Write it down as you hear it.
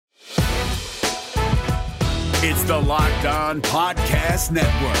It's the Locked On Podcast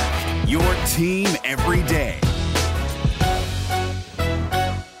Network, your team every day.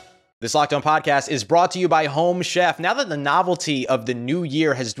 This Locked On Podcast is brought to you by Home Chef. Now that the novelty of the new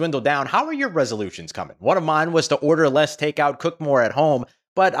year has dwindled down, how are your resolutions coming? One of mine was to order less takeout, cook more at home,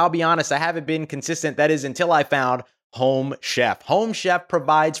 but I'll be honest, I haven't been consistent. That is until I found Home Chef. Home Chef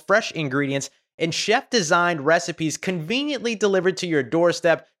provides fresh ingredients and chef-designed recipes conveniently delivered to your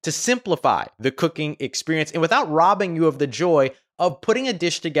doorstep to simplify the cooking experience and without robbing you of the joy of putting a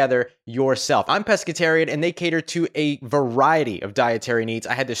dish together yourself. I'm pescatarian and they cater to a variety of dietary needs.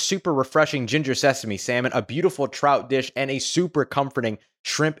 I had this super refreshing ginger sesame salmon, a beautiful trout dish, and a super comforting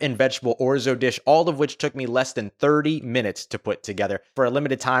shrimp and vegetable orzo dish, all of which took me less than 30 minutes to put together. For a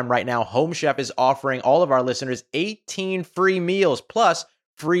limited time right now, Home Chef is offering all of our listeners 18 free meals plus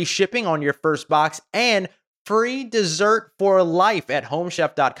free shipping on your first box and free dessert for life at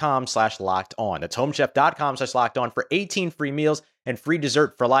homechef.com/lockedon. That's homechef.com/lockedon for 18 free meals and free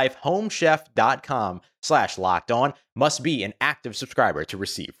dessert for life. Homechef.com/lockedon. Must be an active subscriber to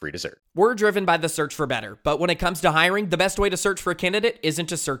receive free dessert. We're driven by the search for better, but when it comes to hiring, the best way to search for a candidate isn't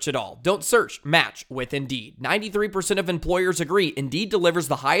to search at all. Don't search, match with Indeed. 93% of employers agree Indeed delivers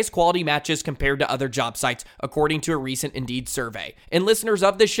the highest quality matches compared to other job sites, according to a recent Indeed survey. And listeners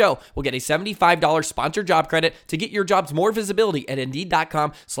of this show will get a $75 sponsored job credit to get your jobs more visibility at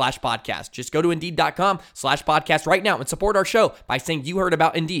Indeed.com/podcast. Just go to Indeed.com/podcast right now and support our show by saying you heard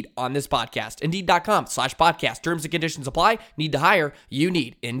about Indeed on this podcast. Indeed.com/podcast. Terms and conditions apply. Need to hire? You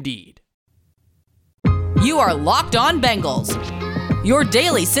need Indeed. You are Locked On Bengals, your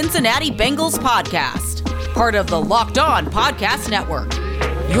daily Cincinnati Bengals podcast. Part of the Locked On Podcast Network,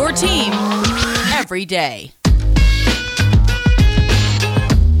 your team every day.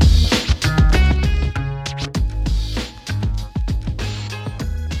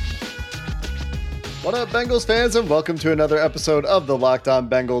 What up, Bengals fans, and welcome to another episode of the Locked On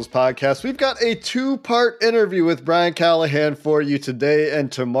Bengals podcast. We've got a two-part interview with Brian Callahan for you today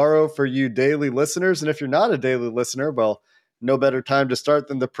and tomorrow for you daily listeners. And if you're not a daily listener, well, no better time to start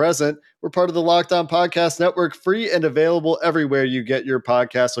than the present. We're part of the Locked On Podcast Network, free and available everywhere you get your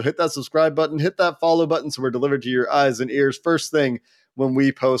podcast. So hit that subscribe button, hit that follow button so we're delivered to your eyes and ears first thing when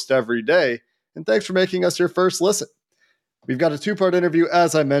we post every day. And thanks for making us your first listen. We've got a two-part interview,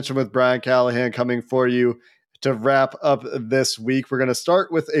 as I mentioned, with Brian Callahan coming for you to wrap up this week. We're going to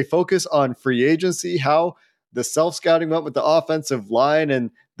start with a focus on free agency, how the self-scouting went with the offensive line and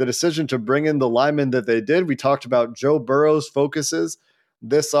the decision to bring in the linemen that they did. We talked about Joe Burrow's focuses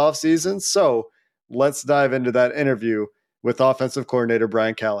this offseason. So let's dive into that interview with offensive coordinator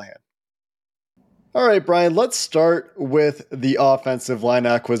Brian Callahan. All right, Brian, let's start with the offensive line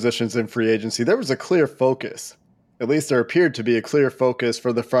acquisitions and free agency. There was a clear focus. At least there appeared to be a clear focus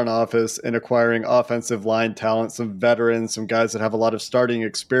for the front office in acquiring offensive line talent, some veterans, some guys that have a lot of starting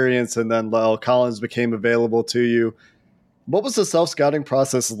experience, and then La'el Collins became available to you. What was the self-scouting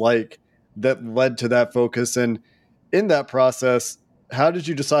process like that led to that focus? And in that process, how did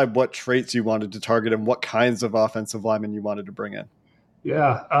you decide what traits you wanted to target and what kinds of offensive linemen you wanted to bring in?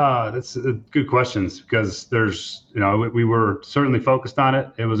 Yeah, that's good questions because we were certainly focused on it.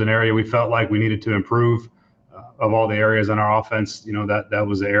 It was an area we felt like we needed to improve. Of all the areas in our offense, that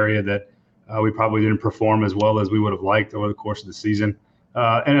was the area that we probably didn't perform as well as we would have liked over the course of the season.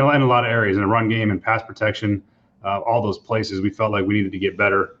 And in a lot of areas, in the run game and pass protection, all those places, we felt like we needed to get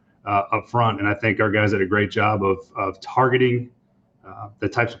better up front. And I think our guys did a great job of targeting the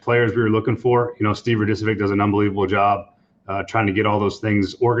types of players we were looking for. Steve Radisevich does an unbelievable job trying to get all those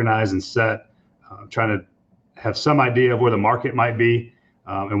things organized and set, trying to have some idea of where the market might be.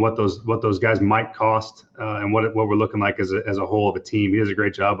 And what those guys might cost, and what we're looking like as a whole of a team. He does a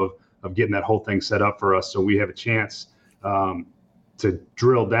great job of getting that whole thing set up for us, so we have a chance to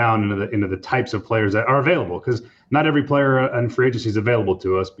drill down into the types of players that are available. Because not every player in free agency is available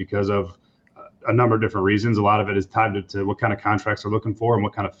to us because of a number of different reasons. A lot of it is tied to what kind of contracts they're looking for and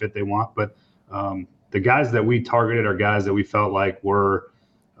what kind of fit they want. But the guys that we targeted are guys that we felt like were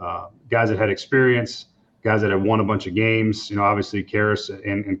guys that had experience. Guys that have won a bunch of games, obviously Karras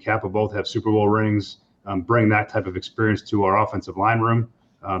and Kappa both have Super Bowl rings, bring that type of experience to our offensive line room.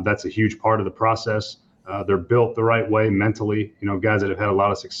 That's a huge part of the process. They're built the right way mentally, guys that have had a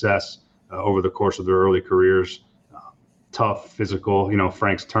lot of success over the course of their early careers. Tough, physical,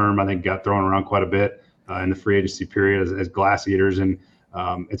 Frank's term, I think, got thrown around quite a bit in the free agency period as glass eaters. And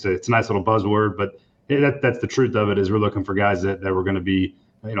it's a nice little buzzword, but that's the truth of it is we're looking for guys that were going to be,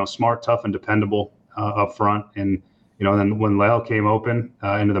 smart, tough, and dependable up front. And, then when La'el came open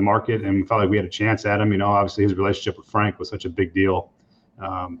into the market and we felt like we had a chance at him, obviously his relationship with Frank was such a big deal.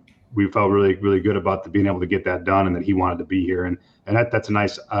 we felt really, really good about being able to get that done, and that he wanted to be here. And that's a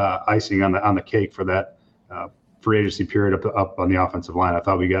nice icing on the cake for that free agency period up on the offensive line. I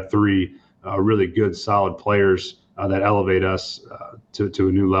thought we got three really good, solid players that elevate us to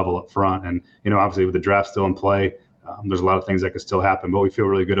a new level up front. And, obviously with the draft still in play, there's a lot of things that could still happen, but we feel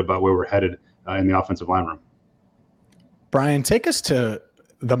really good about where we're headed in the offensive line room. Brian, take us to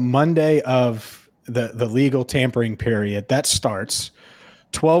the Monday of the legal tampering period. That starts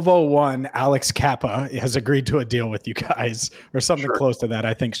 12:01. Alex Kappa has agreed to a deal with you guys, or something close to that.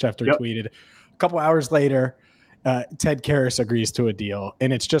 I think Schefter tweeted. A couple hours later, Ted Karras agrees to a deal,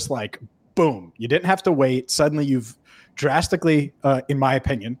 and it's just like, boom, you didn't have to wait. Suddenly you've drastically, in my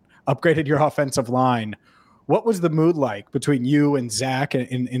opinion, upgraded your offensive line. What was the mood like between you and Zach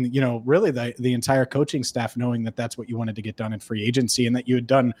and really the entire coaching staff, knowing that that's what you wanted to get done in free agency, and that you had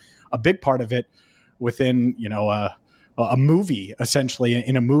done a big part of it within, a movie, essentially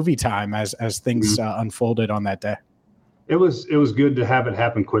in a movie time as things unfolded on that day? It was good to have it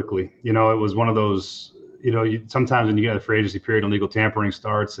happen quickly. It was one of those, sometimes when you get a free agency period and legal tampering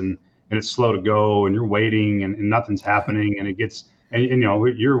starts and it's slow to go and you're waiting and nothing's happening, and it gets,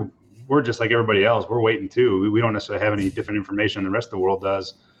 we're just like everybody else. We're waiting too. We don't necessarily have any different information than the rest of the world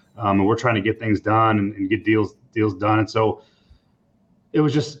does. And we're trying to get things done and get deals done. And so it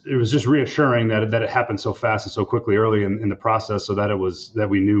was just reassuring that it happened so fast and so quickly early in the process, so that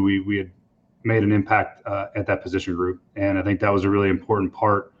we knew we had made an impact at that position group. And I think that was a really important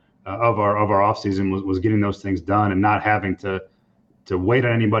part of our offseason was getting those things done and not having to wait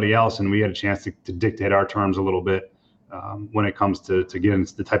on anybody else. And we had a chance to dictate our terms a little bit when it comes to getting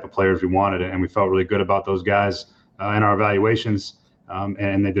the type of players we wanted. And we felt really good about those guys in our evaluations.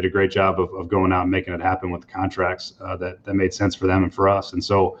 And they did a great job of going out and making it happen with the contracts that made sense for them and for us. And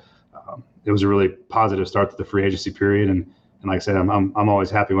so it was a really positive start to the free agency period. And like I said, I'm always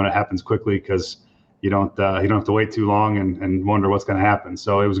happy when it happens quickly, because you don't have to wait too long and wonder what's going to happen.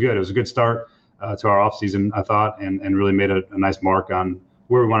 So it was good. It was a good start to our offseason, I thought, and really made a nice mark on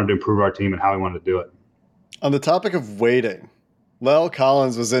where we wanted to improve our team and how we wanted to do it. On the topic of waiting, La'el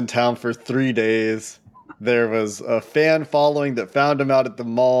Collins was in town for 3 days. There was a fan following that found him out at the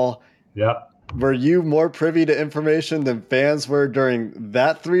mall. Yeah. Were you more privy to information than fans were during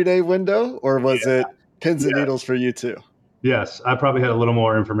that 3-day window, or was it pins and needles for you too? Yes, I probably had a little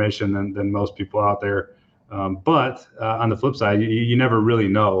more information than most people out there. But on the flip side, you never really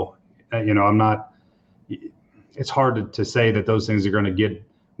know. It's hard to say that those things are going to get,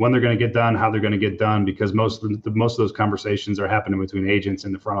 when they're going to get done, how they're going to get done, because most of those conversations are happening between agents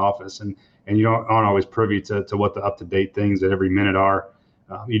in the front office, and you aren't always privy to what the up-to-date things at every minute are.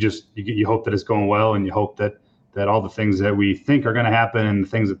 You hope that it's going well, and you hope that all the things that we think are going to happen and the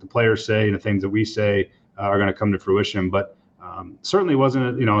things that the players say and the things that we say are going to come to fruition. But certainly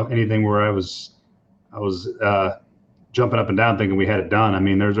wasn't anything where I was jumping up and down thinking we had it done. I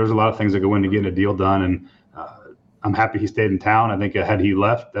mean, there's a lot of things that go into getting a deal done, and I'm happy he stayed in town. I think had he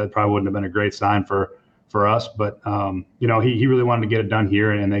left, that probably wouldn't have been a great sign for us. But he really wanted to get it done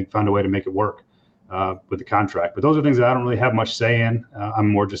here, and they found a way to make it work with the contract. But those are things that I don't really have much say in. I'm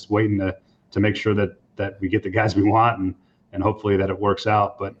more just waiting to make sure that we get the guys we want, and hopefully that it works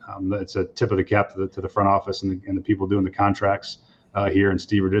out. But it's a tip of the cap to the front office and the people doing the contracts here, and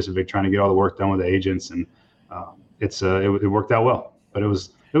Steve Radicevic trying to get all the work done with the agents, and it worked out well. But it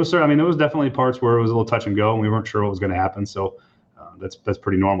was there was definitely parts where it was a little touch and go, and we weren't sure what was going to happen. So that's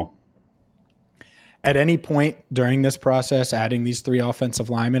pretty normal. At any point during this process, adding these 3 offensive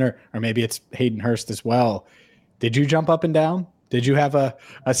linemen, or maybe it's Hayden Hurst as well, did you jump up and down? Did you have a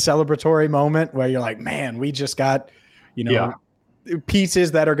celebratory moment where you're like, man, we just got,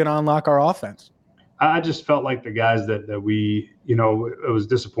 pieces that are going to unlock our offense? I just felt like the guys that we, it was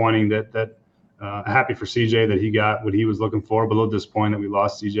disappointing that happy for CJ that he got what he was looking for, but a little disappointed that we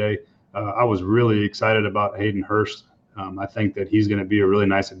lost CJ. I was really excited about Hayden Hurst. I think that he's going to be a really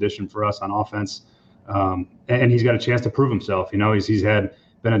nice addition for us on offense. And he's got a chance to prove himself. He's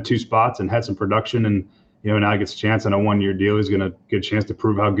been in 2 spots and had some production, and now he gets a chance on a 1-year deal. He's going to get a chance to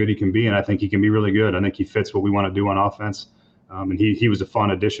prove how good he can be, and I think he can be really good. I think he fits what we want to do on offense, and he was a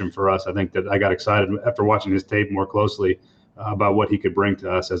fun addition for us. I think that I got excited after watching his tape more closely about what he could bring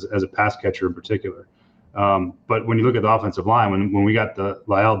to us as a pass catcher in particular. But when you look at the offensive line, when we got the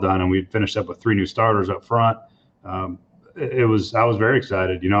La'el done and we finished up with 3 new starters up front, I was very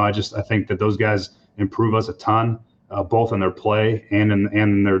excited. I think that those guys improve us a ton, both in their play and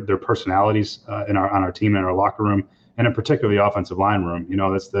in their personalities on our team and our locker room, and in particular the offensive line room.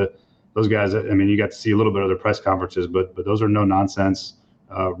 Those guys. I mean, you got to see a little bit of their press conferences, but those are no nonsense,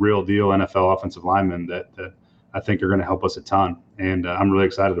 real deal NFL offensive linemen that I think are going to help us a ton. And I'm really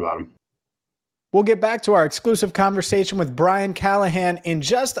excited about them. We'll get back to our exclusive conversation with Brian Callahan in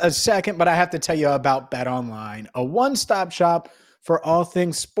just a second, but I have to tell you about BetOnline, a one-stop shop for all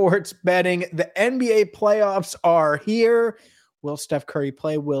things sports betting. The NBA playoffs are here. Will Steph Curry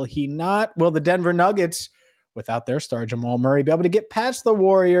play? Will he not? Will the Denver Nuggets, without their star Jamal Murray, be able to get past the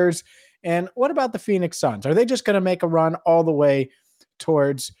Warriors? And what about the Phoenix Suns? Are they just going to make a run all the way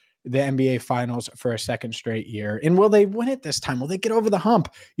towards the NBA Finals for a second straight year? And will they win it this time? Will they get over the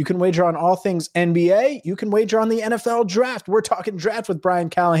hump? You can wager on all things NBA. You can wager on the NFL draft. We're talking draft with Brian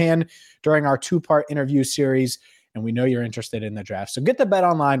Callahan during our two-part interview series, and we know you're interested in the draft. So get the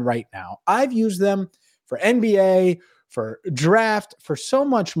BetOnline right now. I've used them for NBA, for draft, for so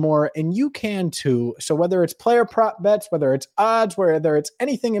much more, and you can too. So whether it's player prop bets, whether it's odds, whether it's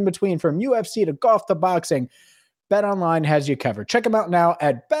anything in between, from UFC to golf to boxing, BetOnline has you covered. Check them out now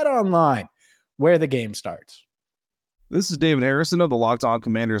at BetOnline, where the game starts. This is David Harrison of the Locked On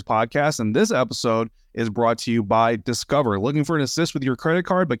Commanders podcast, and this episode is brought to you by Discover. Looking for an assist with your credit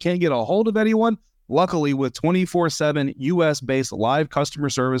card but can't get a hold of anyone? Luckily, with 24/7 U.S.-based live customer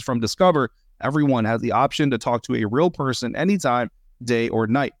service from Discover, everyone has the option to talk to a real person anytime, day or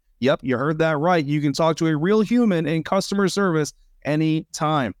night. Yep, you heard that right. You can talk to a real human in customer service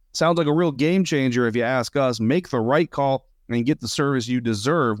anytime. Sounds like a real game changer if you ask us. Make the right call and get the service you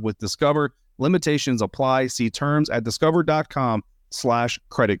deserve with Discover. Limitations apply. See terms at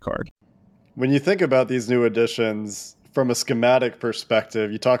discover.com/credit card. When you think about these new additions from a schematic perspective,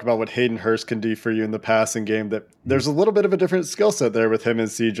 you talk about what Hayden Hurst can do for you in the passing game, that there's a little bit of a different skill set there with him and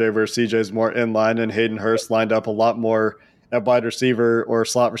CJ, where CJ's more in line and Hayden Hurst lined up a lot more at wide receiver or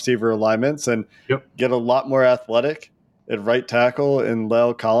slot receiver alignments and get a lot more athletic at right tackle. And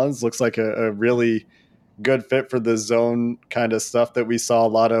La'el Collins looks like a really good fit for the zone kind of stuff that we saw a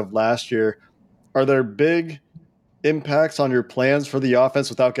lot of last year. Are there big impacts on your plans for the offense,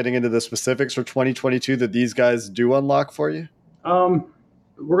 without getting into the specifics, for 2022 that these guys do unlock for you? We're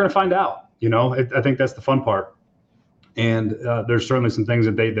going to find out. I think that's the fun part. And there's certainly some things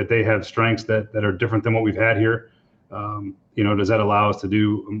that they have strengths that are different than what we've had here. Does that allow us to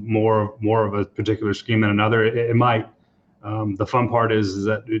do more of a particular scheme than another? It might. The fun part is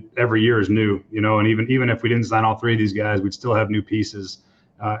that every year is new, and even if we didn't sign all three of these guys, we'd still have new pieces,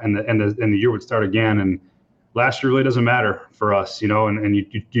 and the year would start again. And last year really doesn't matter for us, and you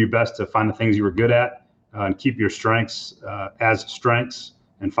do your best to find the things you were good at and keep your strengths as strengths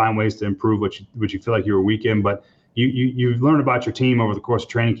and find ways to improve what you feel like you were weak in. But you learn about your team over the course of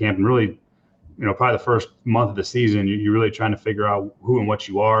training camp, and really, probably the first month of the season, you're really trying to figure out who and what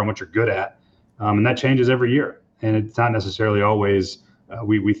you are and what you're good at, and that changes every year. And it's not necessarily always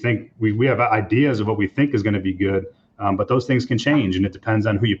we think we have ideas of what we think is going to be good, but those things can change, and it depends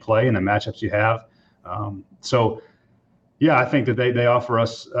on who you play and the matchups you have. I think that they offer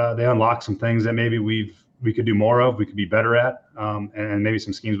us, they unlock some things that maybe we could do more of, we could be better at, and maybe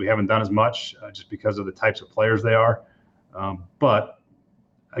some schemes we haven't done as much just because of the types of players they are. But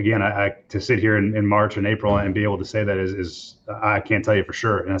again, I to sit here in March and April and be able to say that is I can't tell you for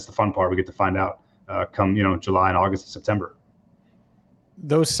sure, and that's the fun part. We get to find out come July and August and September.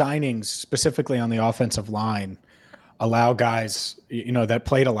 Those signings, specifically on the offensive line, allow guys, that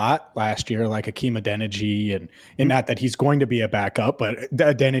played a lot last year, like Akeem Adeniji, and not that he's going to be a backup, but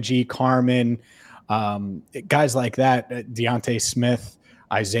Adeniji, Carmen, guys like that, Deontay Smith,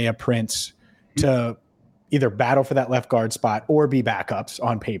 Isaiah Prince, to either battle for that left guard spot or be backups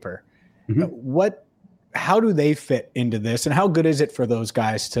on paper. How do they fit into this, and how good is it for those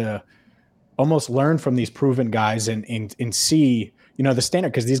guys to almost learn from these proven guys and see, the standard?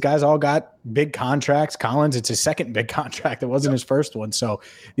 Because these guys all got big contracts. Collins, it's his second big contract. It wasn't his first one. So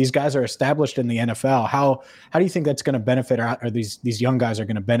these guys are established in the NFL. How do you think that's going to benefit, or these young guys are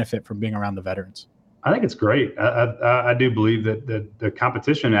going to benefit from being around the veterans? I think it's great. I do believe that the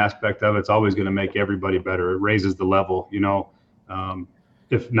competition aspect of it's always going to make everybody better. It raises the level,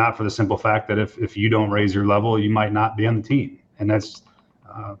 if not for the simple fact that if you don't raise your level, you might not be on the team. And that's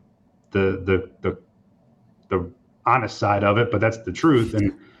the honest side of it, but that's the truth.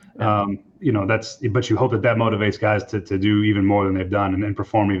 And, but you hope that motivates guys to do even more than they've done and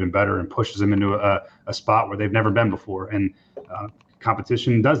perform even better, and pushes them into a spot where they've never been before. And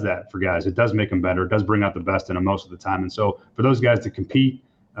competition does that for guys. It does make them better. It does bring out the best in them most of the time. And so for those guys to compete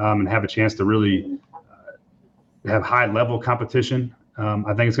and have a chance to really have high level competition,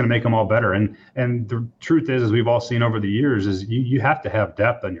 I think it's going to make them all better. And the truth is, as we've all seen over the years, is you have to have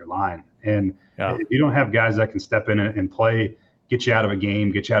depth on your line. And if you don't have guys that can step in and play, get you out of a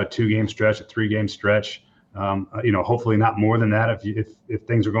game, get you out of 2-game stretch, a 3-game stretch, Hopefully not more than that if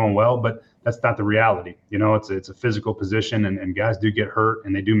things are going well, but that's not the reality. It's a physical position, and guys do get hurt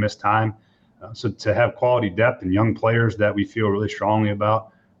and they do miss time. So to have quality depth and young players that we feel really strongly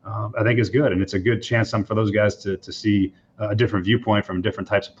about, I think is good. And it's a good chance for those guys to see a different viewpoint from different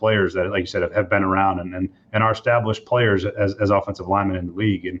types of players that, like you said, have been around and are established players as offensive linemen in the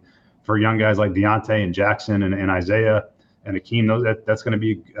league. And for young guys like Deontay and Jackson and Isaiah and Akeem, that's going to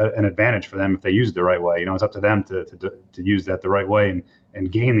be an advantage for them if they use it the right way. It's up to them to use that the right way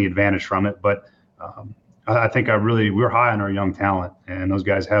and gain the advantage from it. But I think we're high on our young talent, and those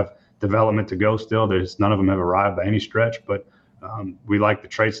guys have development to go still. None of them have arrived by any stretch, but we like the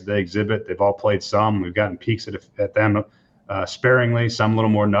traits that they exhibit. They've all played some. We've gotten peeks at them sparingly, some a little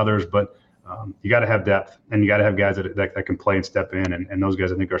more than others, but you got to have depth, and you got to have guys that can play and step in, and those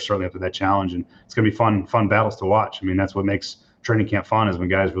guys I think are certainly up to that challenge, and it's going to be fun battles to watch. I mean, that's what makes training camp fun, is when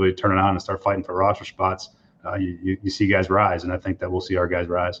guys really turn it on and start fighting for roster spots. You see guys rise, and I think that we'll see our guys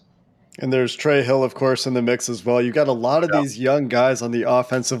rise. And there's Trey Hill, of course, in the mix as well. You got a lot of these young guys on the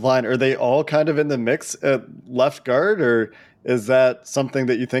offensive line. Are they all kind of in the mix at left guard, or is that something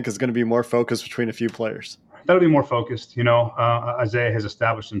that you think is going to be more focused between a few players? That'll be more focused. Isaiah has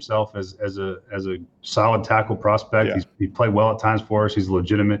established himself as a solid tackle prospect. Yeah. He played well at times for us. He's a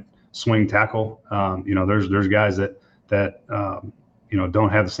legitimate swing tackle. There's guys that don't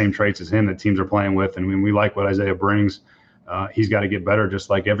have the same traits as him that teams are playing with, and we like what Isaiah brings. He's got to get better,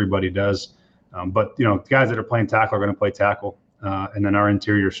 just like everybody does. But guys that are playing tackle are going to play tackle, and then our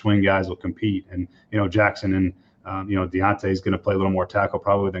interior swing guys will compete. And Jackson and Deontay is going to play a little more tackle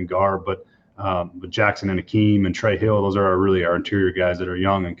probably than guard, but Jackson and Akeem and Trey Hill, those are our interior guys that are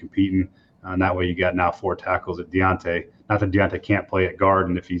young and competing. And that way you got now 4 tackles at Deontay. Not that Deontay can't play at guard,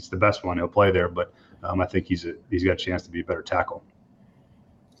 and if he's the best one, he'll play there. But I think he's got a chance to be a better tackle.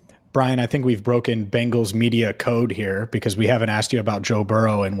 Brian, I think we've broken Bengals media code here, because we haven't asked you about Joe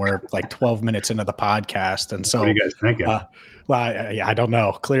Burrow, and we're like 12 minutes into the podcast. And so, what are you guys thinking? I don't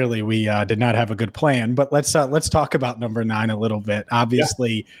know. Clearly, we did not have a good plan. But let's talk about number 9 a little bit.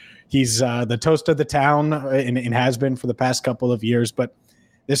 Obviously, he's the toast of the town and has been for the past couple of years. But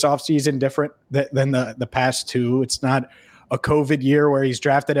this offseason different than the past 2. It's not a COVID year where he's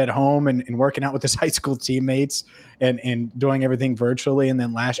drafted at home and working out with his high school teammates and doing everything virtually. And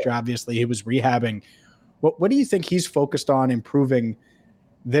then last year, obviously, he was rehabbing. What do you think he's focused on improving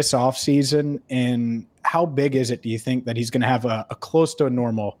this offseason? And how big is it, do you think, that he's going to have a close to a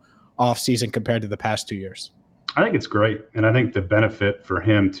normal offseason compared to the past 2 years? I think it's great. And I think the benefit for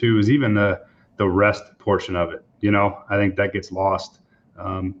him, too, is even the rest portion of it. I think that gets lost.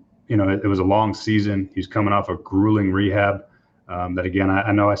 It was a long season. He's coming off a grueling rehab that, again,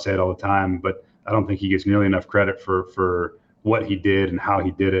 I know I say it all the time, but I don't think he gets nearly enough credit for what he did and how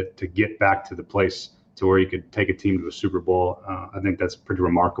he did it to get back to the place to where he could take a team to a Super Bowl. I think that's pretty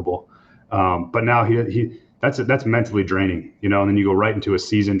remarkable. But now that's mentally draining, and then you go right into a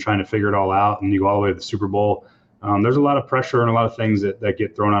season trying to figure it all out, and you go all the way to the Super Bowl. There's a lot of pressure and a lot of things that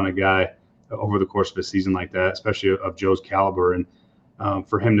get thrown on a guy over the course of a season like that, especially of Joe's caliber. And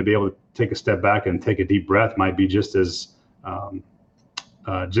for him to be able to take a step back and take a deep breath might be just as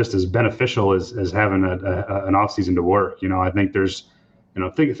beneficial as having an off season to work. I think there's,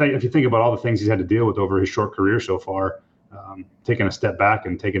 if you think about all the things he's had to deal with over his short career so far, taking a step back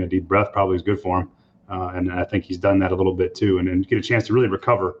and taking a deep breath probably is good for him. And I think he's done that a little bit too, and get a chance to really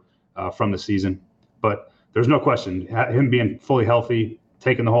recover from the season. But there's no question, him being fully healthy,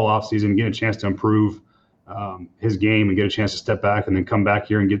 taking the whole off season, getting a chance to improve his game and get a chance to step back and then come back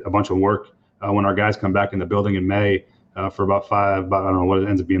here and get a bunch of work when our guys come back in the building in May for about I don't know what it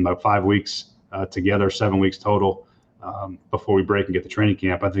ends up being, about 5 weeks together, 7 weeks total before we break and get the training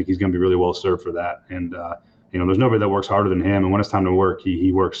camp. I think he's going to be really well served for that. And, there's nobody that works harder than him. And when it's time to work,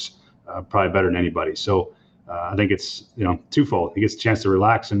 he works probably better than anybody. So I think it's, twofold. He gets a chance to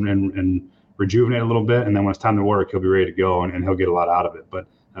relax and rejuvenate a little bit. And then when it's time to work, he'll be ready to go and he'll get a lot out of it. But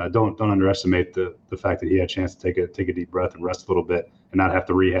don't underestimate the fact that he had a chance to take a deep breath and rest a little bit and not have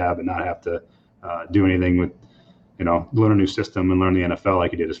to rehab and not have to do anything with, learn a new system and learn the NFL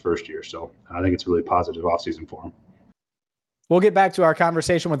like he did his first year. So I think it's a really positive offseason for him. We'll get back to our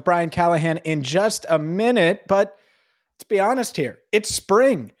conversation with Brian Callahan in just a minute, but let's be honest here. It's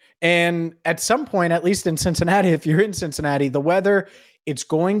spring. And at some point, at least in Cincinnati, if you're in Cincinnati, the weather, it's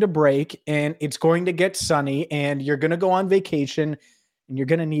going to break and it's going to get sunny and you're going to go on vacation and you're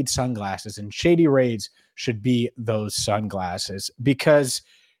going to need sunglasses, and Shady Rays should be those sunglasses because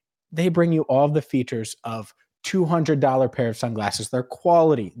they bring you all the features of $200 pair of sunglasses. They're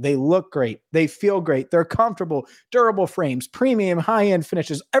quality. They look great. They feel great. They're comfortable, durable frames, premium, high-end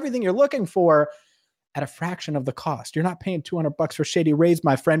finishes, everything you're looking for. at a fraction of the cost. You're not paying $200 for Shady Rays,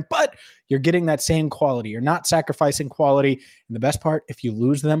 my friend, but you're getting that same quality. You're not sacrificing quality. And the best part, if you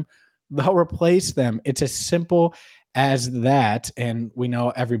lose them, they'll replace them. It's as simple as that. And we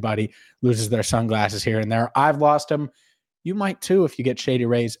know everybody loses their sunglasses here and there. I've lost them. You might too. If you get Shady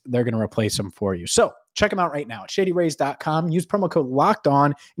Rays, they're going to replace them for you. So check them out right now at shadyrays.com. Use promo code LOCKED ON,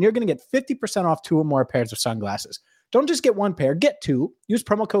 and you're going to get 50% off 2 or more pairs of sunglasses. Don't just get 1 pair, get 2. Use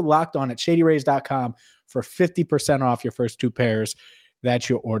promo code LOCKED ON at shadyrays.com for 50% off your first 2 pairs that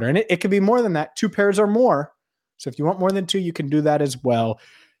you order. And it can be more than that, 2 pairs or more. So if you want more than 2, you can do that as well.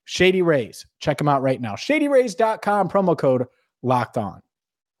 Shady Rays, check them out right now. shadyrays.com, promo code LOCKED ON.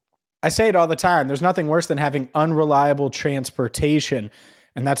 I say it all the time. There's nothing worse than having unreliable transportation.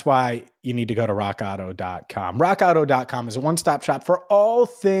 And that's why you need to go to rockauto.com. Rockauto.com is a one-stop shop for all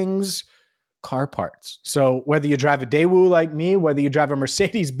things car parts. So whether you drive a Daewoo like me, whether you drive a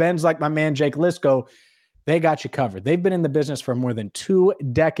Mercedes-Benz like my man Jake Lisco, they got you covered. They've been in the business for more than 2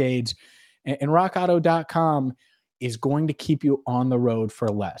 decades. And rockauto.com is going to keep you on the road for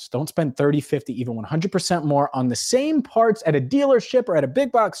less. Don't spend 30, 50, even 100% more on the same parts at a dealership or at a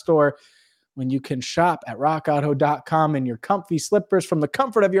big box store when you can shop at rockauto.com in your comfy slippers from the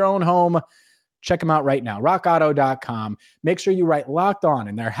comfort of your own home. Check them out right now, rockauto.com. Make sure you write Locked On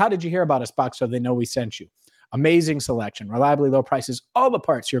in there. How did you hear about us box so they know we sent you? Amazing selection, reliably low prices, all the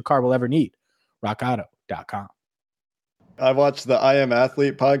parts your car will ever need. rockauto.com. I watched the I Am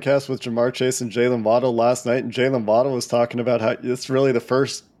Athlete podcast with Jamar Chase and Jalen Waddle last night, and Jalen Waddle was talking about how it's really the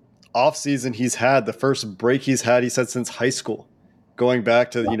first offseason he's had, the first break he's had, he said, since high school. Going back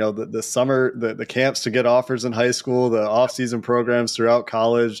to, the summer, the camps to get offers in high school, the offseason programs throughout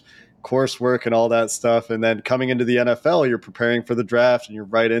college, coursework and all that stuff. And then coming into the NFL, you're preparing for the draft and you're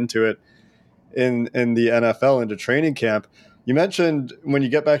right into it in the NFL, into training camp. You mentioned when you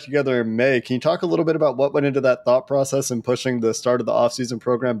get back together in May, can you talk a little bit about what went into that thought process and pushing the start of the offseason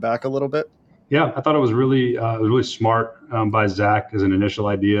program back a little bit? Yeah, I thought it was really smart by Zach as an initial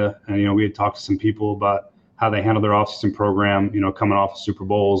idea. And, we had talked to some people about how they handle their offseason program, coming off of Super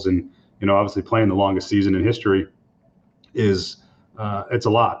Bowls and, obviously playing the longest season in history is it's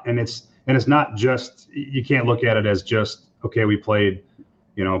a lot. And it's not just, you can't look at it as just, okay, we played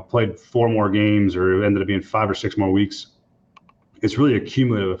 4 more games or it ended up being 5 or 6 more weeks. It's really a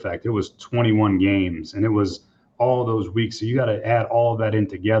cumulative effect. It was 21 games and it was all those weeks. So you got to add all of that in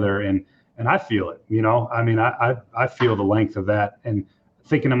together. And I feel it, I feel the length of that. And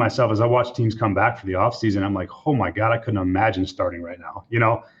thinking to myself, as I watch teams come back for the offseason, I'm like, oh my God, I couldn't imagine starting right now,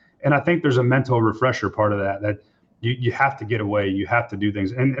 And I think there's a mental refresher part of that you have to get away. You have to do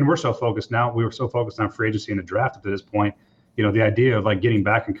things. And we're so focused now. We were so focused on free agency and the draft up to this point. The idea of like getting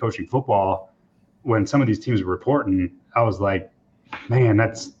back and coaching football, when some of these teams were reporting, I was like, man,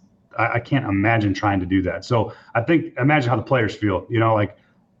 I can't imagine trying to do that. So I think, imagine how the players feel, like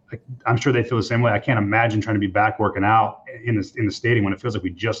I'm sure they feel the same way. I can't imagine trying to be back working out in the stadium when it feels like we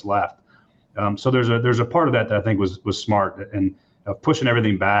just left. So there's a part of that I think was smart, and pushing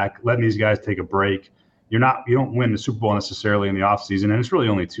everything back, letting these guys take a break. You don't win the Super Bowl necessarily in the offseason, and it's really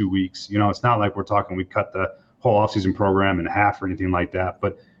only 2 weeks. It's not like we're talking we cut the whole offseason program in half or anything like that.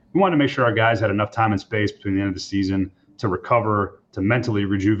 But we wanted to make sure our guys had enough time and space between the end of the season to recover, to mentally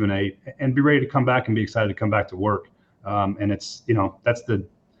rejuvenate, and be ready to come back and be excited to come back to work. And it's, that's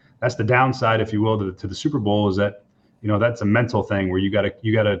the downside, if you will, to the Super Bowl, is that, that's a mental thing where you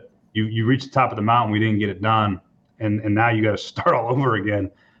reach the top of the mountain, we didn't get it done, and now you got to start all over again.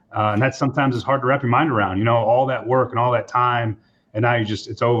 And that sometimes is hard to wrap your mind around, all that work and all that time, and now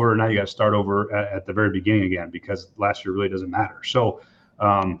it's over, and now you got to start over at the very beginning again, because last year really doesn't matter. So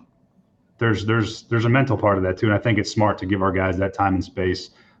there's a mental part of that too, and I think it's smart to give our guys that time and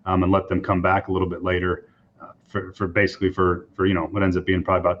space, and let them come back a little bit later for what ends up being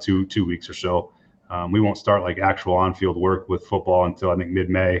probably about two weeks or so. We won't start like actual on-field work with football until I think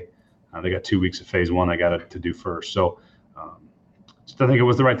mid-May. They got 2 weeks of phase 1 they got to do first. So I think it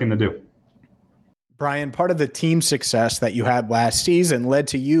was the right thing to do. Brian, part of the team success that you had last season led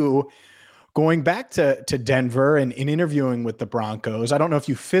to you going back to Denver and interviewing with the Broncos. I don't know if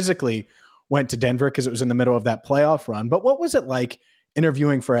you physically went to Denver because it was in the middle of that playoff run, but what was it like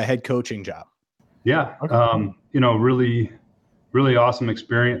interviewing for a head coaching job? Yeah. Okay. Really, really awesome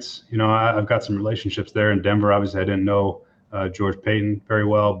experience. I've got some relationships there in Denver. Obviously I didn't know George Payton very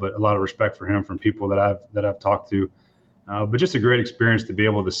well, but a lot of respect for him from people that I've talked to. But just a great experience to be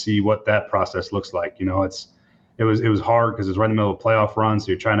able to see what that process looks like. It was hard because it's right in the middle of a playoff run. So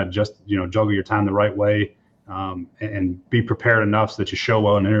you're trying to just, juggle your time the right way, and be prepared enough so that you show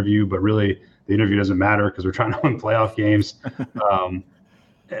well in an interview, but really the interview doesn't matter because we're trying to win playoff games.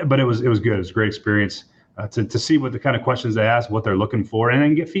 but it was good. It was a great experience to see what the kind of questions they ask, what they're looking for, and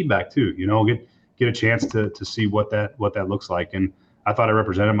then get feedback too. Get a chance to see what that looks like. And I thought I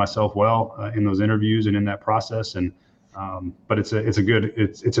represented myself well in those interviews and in that process. And but it's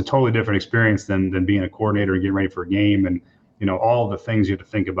a totally different experience than being a coordinator and getting ready for a game, and all the things you have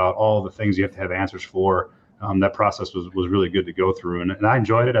to think about, all the things you have to have answers for. That process was really good to go through, and I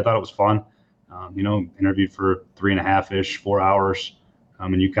enjoyed it. I thought it was fun. Interviewed for 3.5-ish, 4 hours,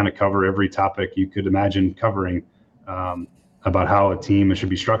 and you kind of cover every topic you could imagine covering about how a team should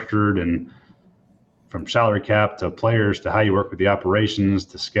be structured, and from salary cap to players to how you work with the operations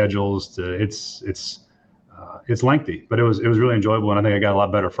to schedules to it's lengthy, but it was really enjoyable, and I think I got a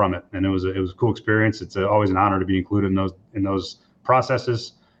lot better from it. And it was a cool experience. It's always an honor to be included in those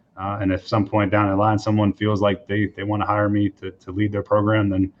processes. And if some point down the line someone feels like they want to hire me to lead their program,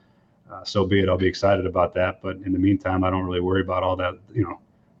 then so be it. I'll be excited about that. But in the meantime, I don't really worry about all that. The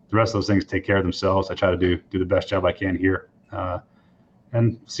rest of those things take care of themselves. I try to do the best job I can here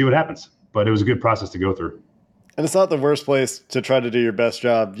and see what happens. But it was a good process to go through. And it's not the worst place to try to do your best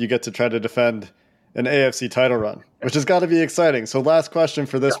job. You get to try to defend an AFC title run, which has got to be exciting. So last question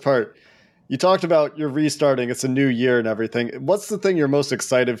for this part. You talked about you're restarting. It's a new year and everything. What's the thing you're most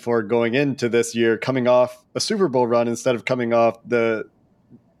excited for going into this year, coming off a Super Bowl run instead of coming off the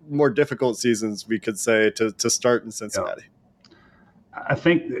more difficult seasons, we could say, to start in Cincinnati? I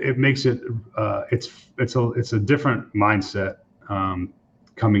think it makes it it's a different mindset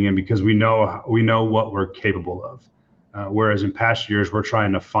coming in, because we know what we're capable of. Whereas in past years, we're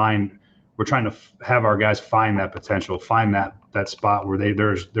trying to have our guys find that potential, find that spot where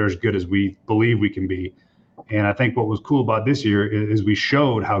they're as good as we believe we can be. And I think what was cool about this year is we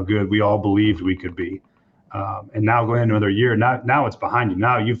showed how good we all believed we could be. And now going into another year, now it's behind you.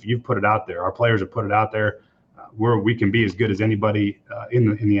 Now you've put it out there. Our players have put it out there where we can be as good as anybody in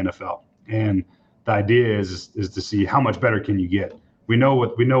the NFL. And the idea is to see how much better can you get. We know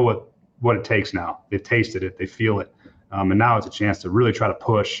what it takes now. They've tasted it. They feel it. And now it's a chance to really try to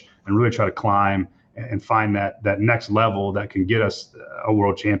push and really try to climb and find that next level that can get us a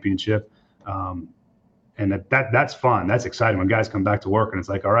world championship. And that's fun. That's exciting when guys come back to work and it's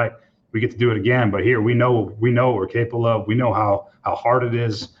like, all right, we get to do it again. But here we know what we're capable of. We know how hard it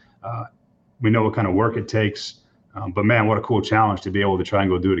is. We know what kind of work it takes. But man, what a cool challenge to be able to try and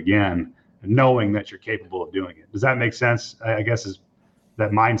go do it again, knowing that you're capable of doing it. Does that make sense? I guess is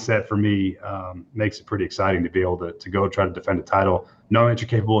that mindset for me makes it pretty exciting to be able to go try to defend a title, knowing that you're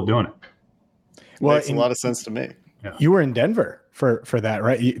capable of doing it. Well, makes a lot of sense to me. Yeah. You were in Denver for that,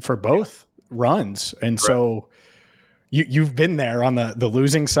 right? For both runs. And correct. So you've been there on the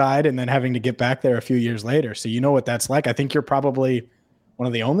losing side and then having to get back there a few years later. So you know what that's like. I think you're probably one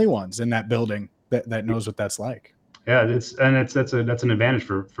of the only ones in that building that knows what that's like. Yeah, that's an advantage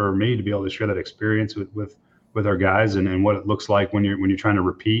for me to be able to share that experience with our guys and what it looks like when you're trying to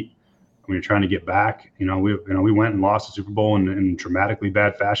repeat, when you're trying to get back. We went and lost the Super Bowl in dramatically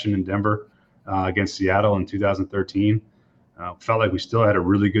bad fashion in Denver against Seattle in 2013. Felt like we still had a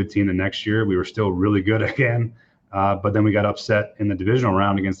really good team the next year. We were still really good again, but then we got upset in the divisional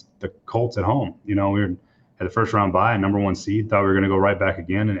round against the Colts at home. We had the first round bye, number 1 seed, thought we were going to go right back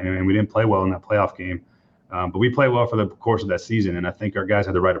again, and we didn't play well in that playoff game. But we played well for the course of that season, and I think our guys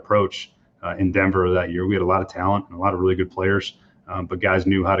had the right approach in Denver that year. We had a lot of talent and a lot of really good players, but guys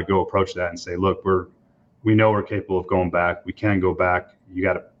knew how to go approach that and say, look, we know we're capable of going back. We can go back. You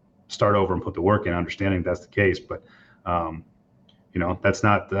got to start over and put the work in, understanding that's the case. But, that's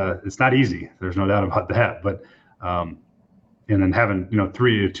not it's not easy. There's no doubt about that. But and then having,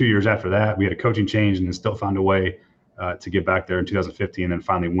 2 years after that, we had a coaching change and then still found a way to get back there in 2015 and then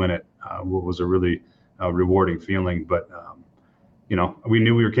finally win it. Was a really rewarding feeling. But, we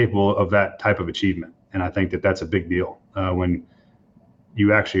knew we were capable of that type of achievement. And I think that's a big deal when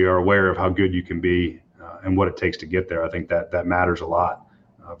you actually are aware of how good you can be and what it takes to get there. I think that matters a lot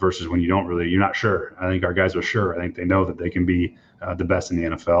versus when you're not sure. I think our guys are sure. I think they know that they can be the best in the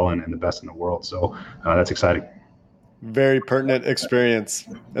NFL and the best in the world. So that's exciting. Very pertinent experience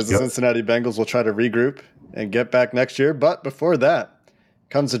as the Cincinnati Bengals will try to regroup and get back next year. But before that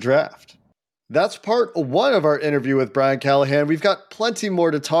comes the draft. That's part 1 of our interview with Brian Callahan. We've got plenty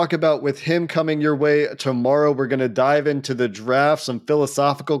more to talk about with him coming your way tomorrow. We're going to dive into the draft, some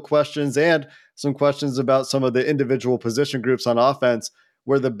philosophical questions, and some questions about some of the individual position groups on offense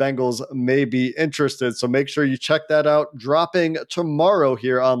where the Bengals may be interested. So make sure you check that out, dropping tomorrow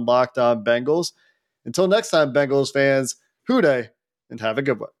here on Locked On Bengals. Until next time, Bengals fans, hooday, and have a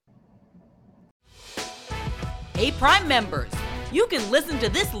good one. Hey, Prime members. You can listen to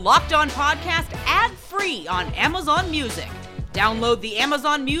this Locked On podcast ad-free on Amazon Music. Download the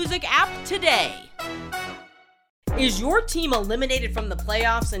Amazon Music app today. Is your team eliminated from the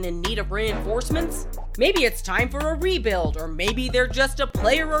playoffs and in need of reinforcements? Maybe it's time for a rebuild, or maybe they're just a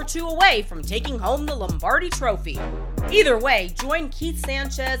player or two away from taking home the Lombardi Trophy. Either way, join Keith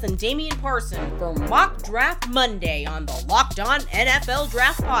Sanchez and Damian Parson for Mock Draft Monday on the Locked On NFL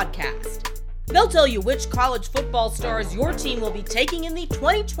Draft Podcast. They'll tell you which college football stars your team will be taking in the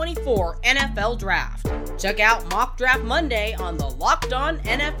 2024 NFL Draft. Check out Mock Draft Monday on the Locked On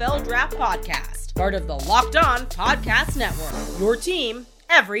NFL Draft Podcast, part of the Locked On Podcast Network, your team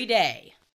every day.